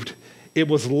removed. It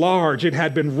was large. It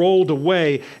had been rolled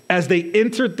away. As they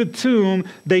entered the tomb,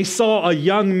 they saw a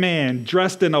young man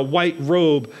dressed in a white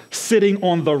robe sitting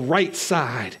on the right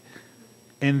side.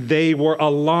 And they were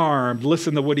alarmed.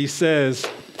 Listen to what he says.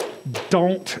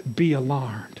 Don't be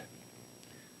alarmed.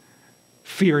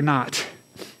 Fear not.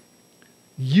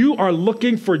 You are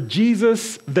looking for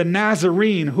Jesus the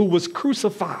Nazarene who was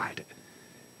crucified.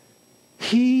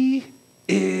 He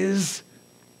is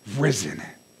risen.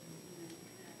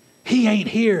 He ain't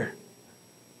here.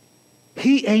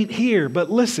 He ain't here.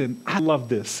 But listen, I love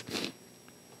this.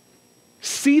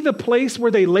 See the place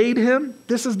where they laid him?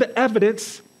 This is the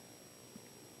evidence.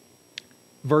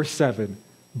 Verse 7,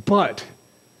 but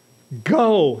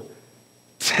go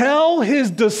tell his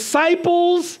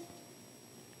disciples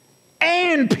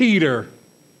and Peter.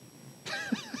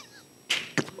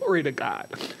 Glory to God.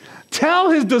 Tell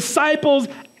his disciples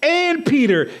and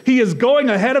Peter, he is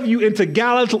going ahead of you into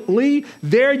Galilee.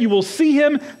 There you will see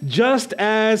him just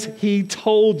as he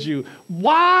told you.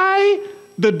 Why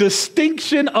the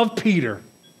distinction of Peter?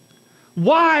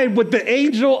 Why would the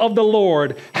angel of the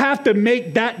Lord have to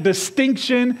make that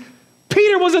distinction?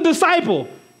 Peter was a disciple.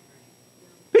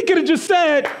 He could have just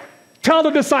said, tell the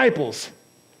disciples.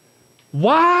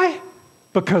 Why?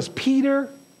 Because Peter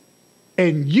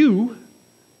and you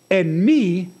and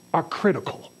me are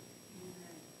critical.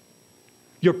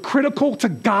 You're critical to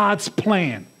God's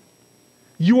plan.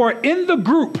 You are in the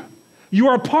group. You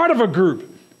are a part of a group.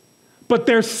 But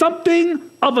there's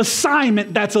something of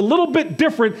assignment that's a little bit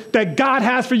different that God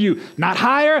has for you. Not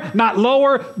higher, not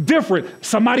lower, different.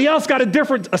 Somebody else got a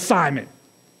different assignment.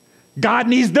 God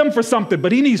needs them for something,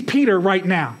 but he needs Peter right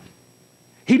now.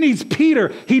 He needs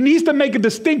Peter. He needs to make a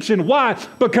distinction. Why?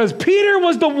 Because Peter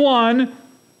was the one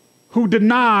who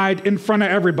denied in front of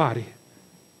everybody.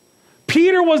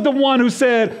 Peter was the one who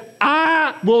said,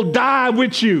 I will die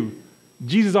with you.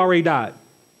 Jesus already died.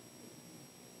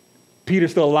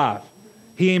 Peter's still alive.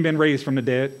 He ain't been raised from the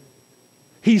dead.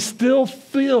 He's still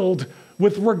filled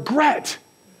with regret.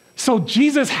 So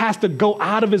Jesus has to go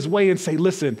out of his way and say,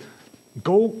 listen,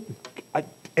 go,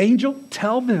 angel,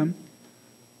 tell them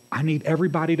I need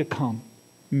everybody to come.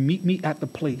 Meet me at the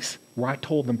place where I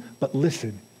told them. But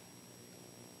listen,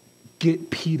 get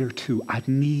Peter too. I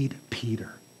need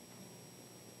Peter.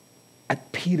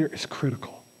 Peter is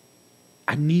critical.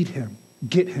 I need him.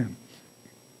 Get him.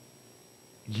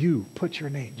 You, put your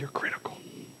name. You're critical.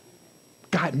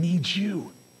 God needs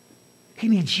you. He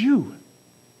needs you.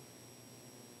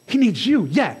 He needs you.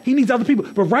 Yeah, he needs other people.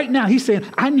 But right now he's saying,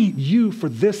 I need you for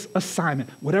this assignment.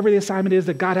 Whatever the assignment is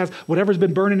that God has, whatever's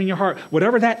been burning in your heart,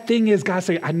 whatever that thing is, God's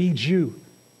saying, I need you.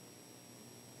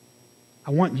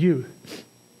 I want you.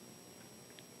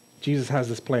 Jesus has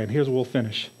this plan. Here's where we'll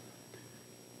finish.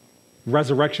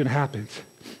 Resurrection happens.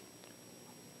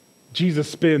 Jesus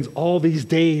spends all these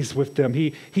days with them.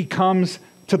 He comes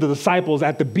to the disciples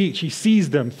at the beach. He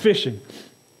sees them fishing.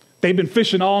 They've been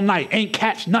fishing all night. Ain't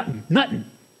catch nothing.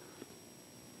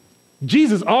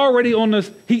 Jesus already on this,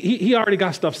 he already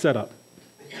got stuff set up.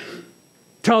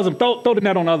 Tells him, throw the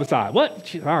net on the other side.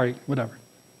 What? All right, whatever.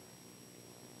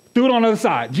 Do it on the other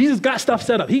side. Jesus got stuff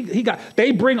set up.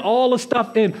 They bring all the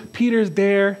stuff in. Peter's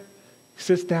there,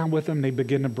 sits down with them. They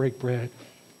begin to break bread.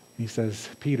 He says,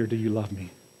 Peter, do you love me?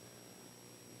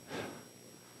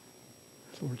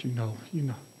 Lord, you know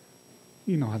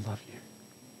I love you.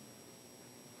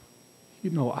 You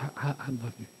know I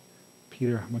love you.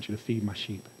 Peter, I want you to feed my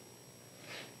sheep.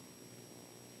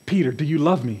 Peter, do you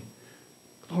love me?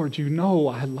 Lord, you know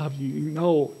I love you. You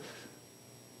know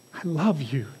I love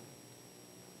you.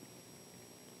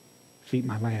 Feed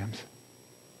my lambs.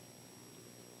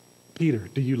 Peter,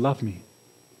 do you love me?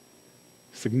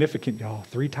 Significant, y'all.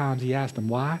 3 times he asked him,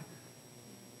 why?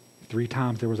 3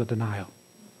 times there was a denial.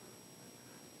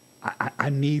 I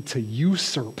need to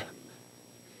usurp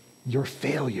your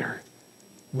failure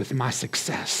with my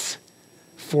success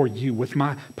for you, with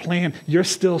my plan. You're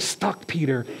still stuck,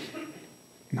 Peter.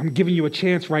 And I'm giving you a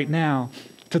chance right now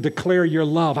to declare your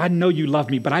love. I know you love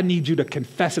me, but I need you to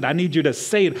confess it. I need you to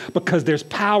say it because there's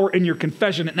power in your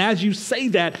confession. And as you say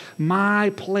that, my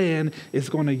plan is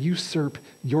going to usurp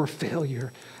your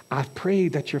failure. I've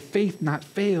prayed that your faith not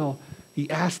fail. He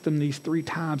asked them these 3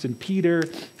 times, and Peter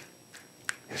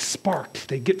is sparked.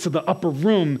 They get to the upper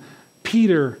room.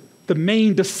 Peter, the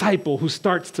main disciple who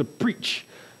starts to preach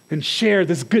and share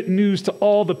this good news to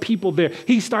all the people there.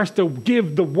 He starts to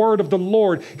give the word of the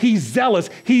Lord. He's zealous.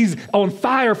 He's on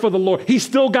fire for the Lord. He's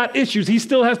still got issues. He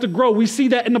still has to grow. We see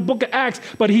that in the book of Acts,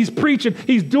 but he's preaching.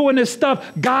 He's doing this stuff.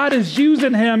 God is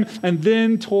using him. And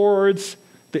then towards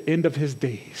the end of his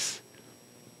days,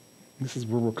 this is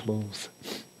where we'll close.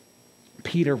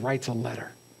 Peter writes a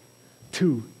letter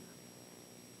to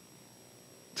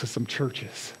some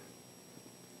churches.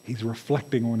 He's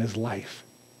reflecting on his life.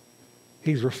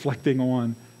 He's reflecting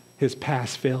on his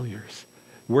past failures,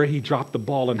 where he dropped the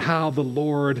ball and how the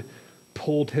Lord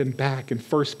pulled him back. In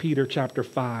 1 Peter chapter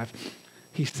 5,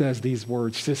 he says these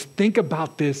words. He says, think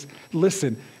about this.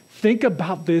 Listen, think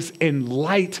about this in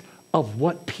light of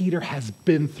what Peter has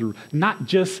been through, not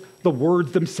just the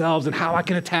words themselves and how I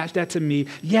can attach that to me.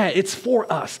 Yeah, it's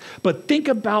for us. But think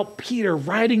about Peter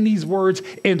writing these words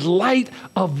in light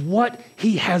of what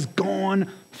he has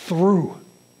gone through.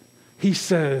 He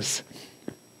says,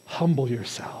 humble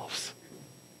yourselves.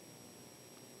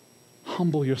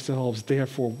 Humble yourselves,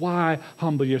 therefore. Why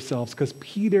humble yourselves? Because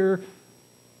Peter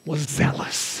was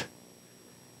zealous.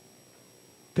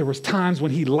 There was times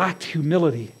when he lacked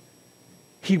humility.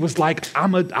 He was like,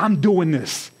 I'm doing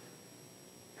this.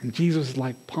 And Jesus is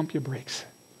like, pump your brakes.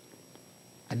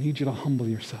 I need you to humble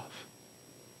yourself.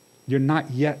 You're not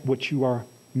yet what you are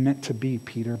meant to be,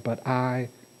 Peter, but I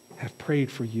have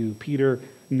prayed for you. Peter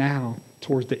now,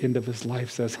 towards the end of his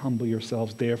life, says, humble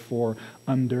yourselves, therefore,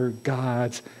 under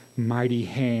God's mighty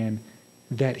hand,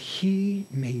 that he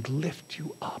may lift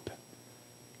you up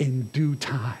in due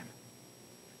time.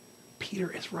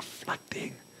 Peter is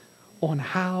reflecting on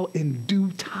how in due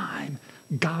time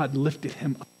God lifted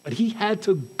him up. But he had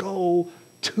to go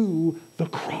to the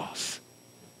cross.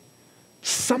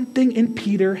 Something in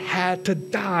Peter had to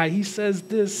die. He says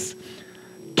this,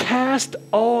 cast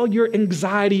all your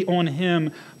anxiety on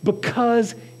him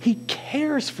because he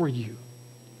cares for you.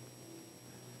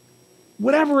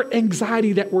 Whatever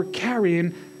anxiety that we're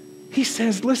carrying, he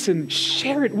says, listen,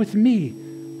 share it with me.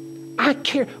 I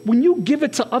care. When you give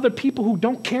it to other people who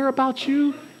don't care about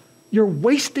you, you're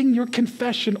wasting your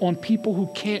confession on people who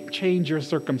can't change your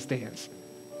circumstance.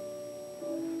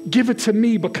 Give it to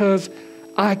me because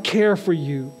I care for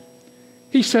you.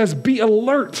 He says, be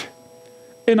alert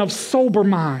and of sober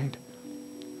mind.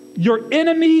 Your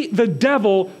enemy, the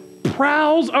devil,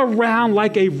 prowls around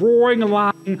like a roaring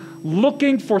lion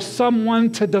looking for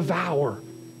someone to devour.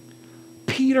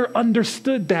 Peter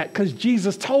understood that because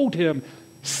Jesus told him,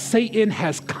 Satan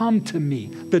has come to me.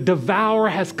 The devourer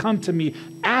has come to me,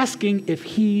 asking if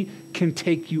he can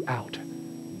take you out.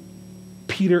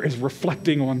 Peter is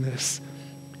reflecting on this.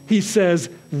 He says,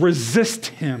 resist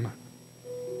him.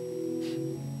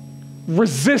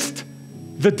 Resist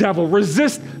the devil.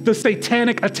 Resist the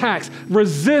satanic attacks.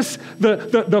 Resist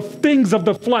the things of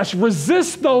the flesh.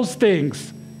 Resist those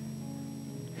things.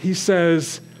 He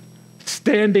says,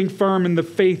 standing firm in the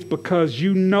faith because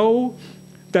you know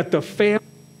that the family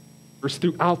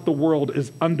throughout the world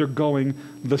is undergoing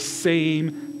the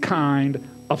same kind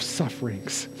of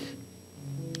sufferings.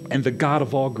 And the God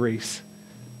of all grace,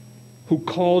 who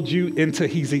called you into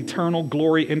his eternal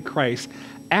glory in Christ,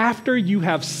 after you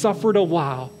have suffered a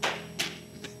while,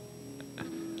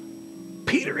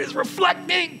 Peter is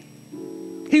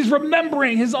reflecting. He's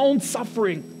remembering his own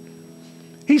suffering.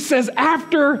 He says,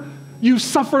 after You've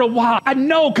suffered a while. I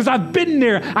know because I've been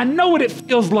there. I know what it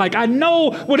feels like. I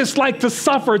know what it's like to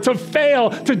suffer, to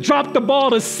fail, to drop the ball,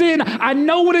 to sin. I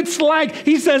know what it's like.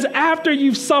 He says, after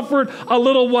you've suffered a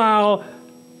little while,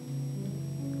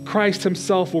 Christ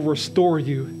himself will restore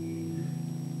you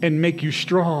and make you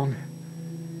strong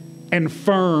and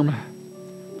firm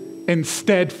and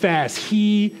steadfast.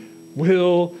 He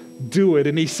will do it.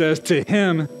 And he says, to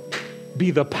him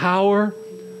be the power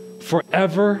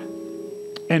forever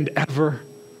and ever.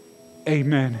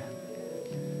 Amen.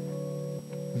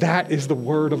 That is the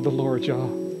word of the Lord, y'all.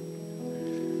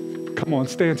 Come on,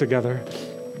 stand together.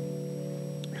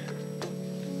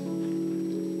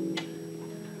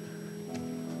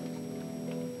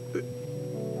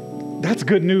 That's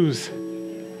good news.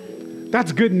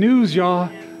 That's good news, y'all.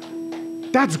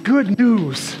 That's good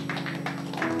news.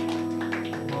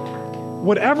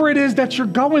 Whatever it is that you're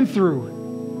going through,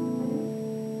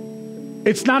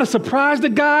 it's not a surprise to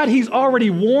God. He's already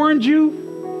warned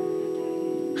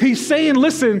you. He's saying,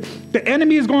 listen, the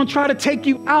enemy is going to try to take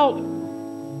you out.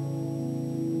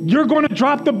 You're going to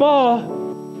drop the ball.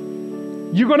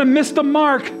 You're going to miss the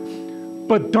mark.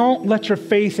 But don't let your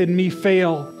faith in me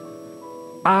fail.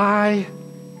 I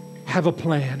have a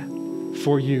plan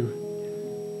for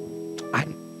you. I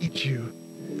need you.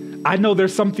 I know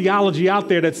there's some theology out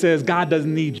there that says God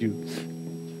doesn't need you.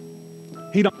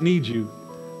 He don't need you.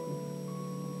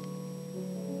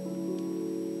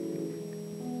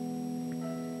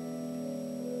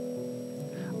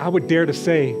 I would dare to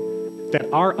say that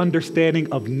our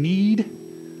understanding of need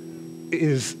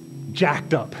is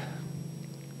jacked up.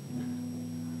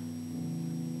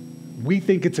 We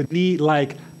think it's a need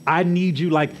like, I need you,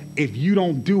 like if you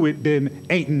don't do it, then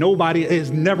ain't nobody,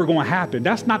 it's never going to happen.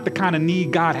 That's not the kind of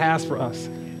need God has for us.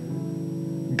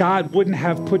 God wouldn't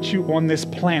have put you on this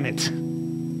planet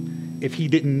if he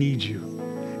didn't need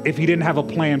you. If he didn't have a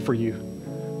plan for you,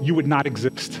 you would not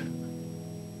exist.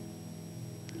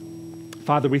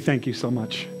 Father, we thank you so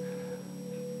much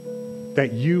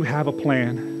that you have a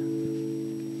plan,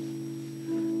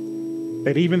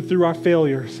 that even through our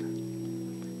failures,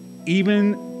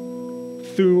 even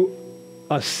through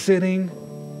a sinning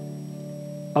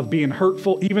of being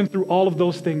hurtful, even through all of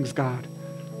those things, God,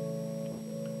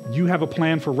 you have a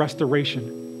plan for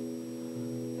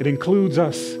restoration. It includes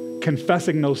us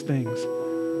confessing those things,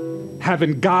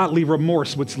 having godly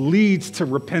remorse, which leads to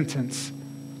repentance.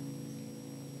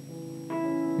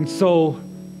 And so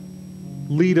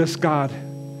lead us, God,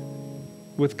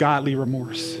 with godly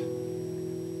remorse,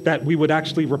 that we would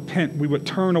actually repent. We would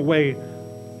turn away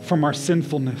from our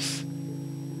sinfulness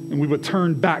and we would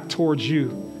turn back towards you.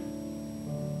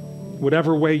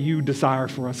 Whatever way you desire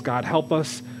for us, God, help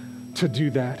us to do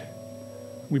that.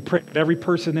 We pray that every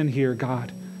person in here,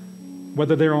 God,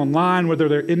 whether they're online, whether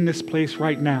they're in this place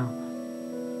right now,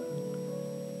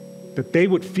 that they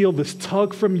would feel this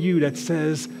tug from you that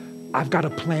says, I've got a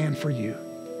plan for you.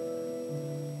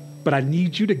 But I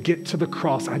need you to get to the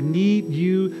cross. I need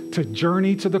you to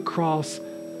journey to the cross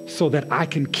so that I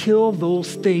can kill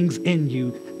those things in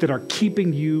you that are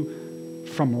keeping you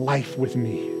from life with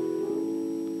me.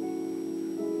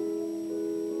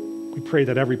 We pray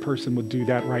that every person would do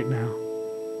that right now.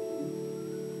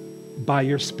 By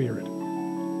your Spirit.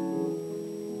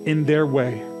 In their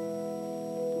way.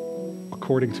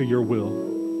 According to your will.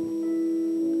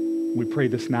 We pray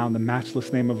this now in the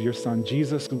matchless name of your Son,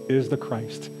 Jesus, who is the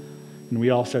Christ. And we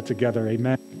all said together,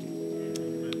 amen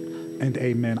and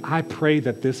amen. I pray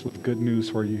that this was good news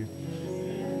for you.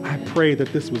 I pray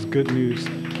that this was good news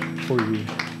for you.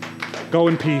 Go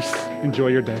in peace. Enjoy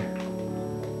your day.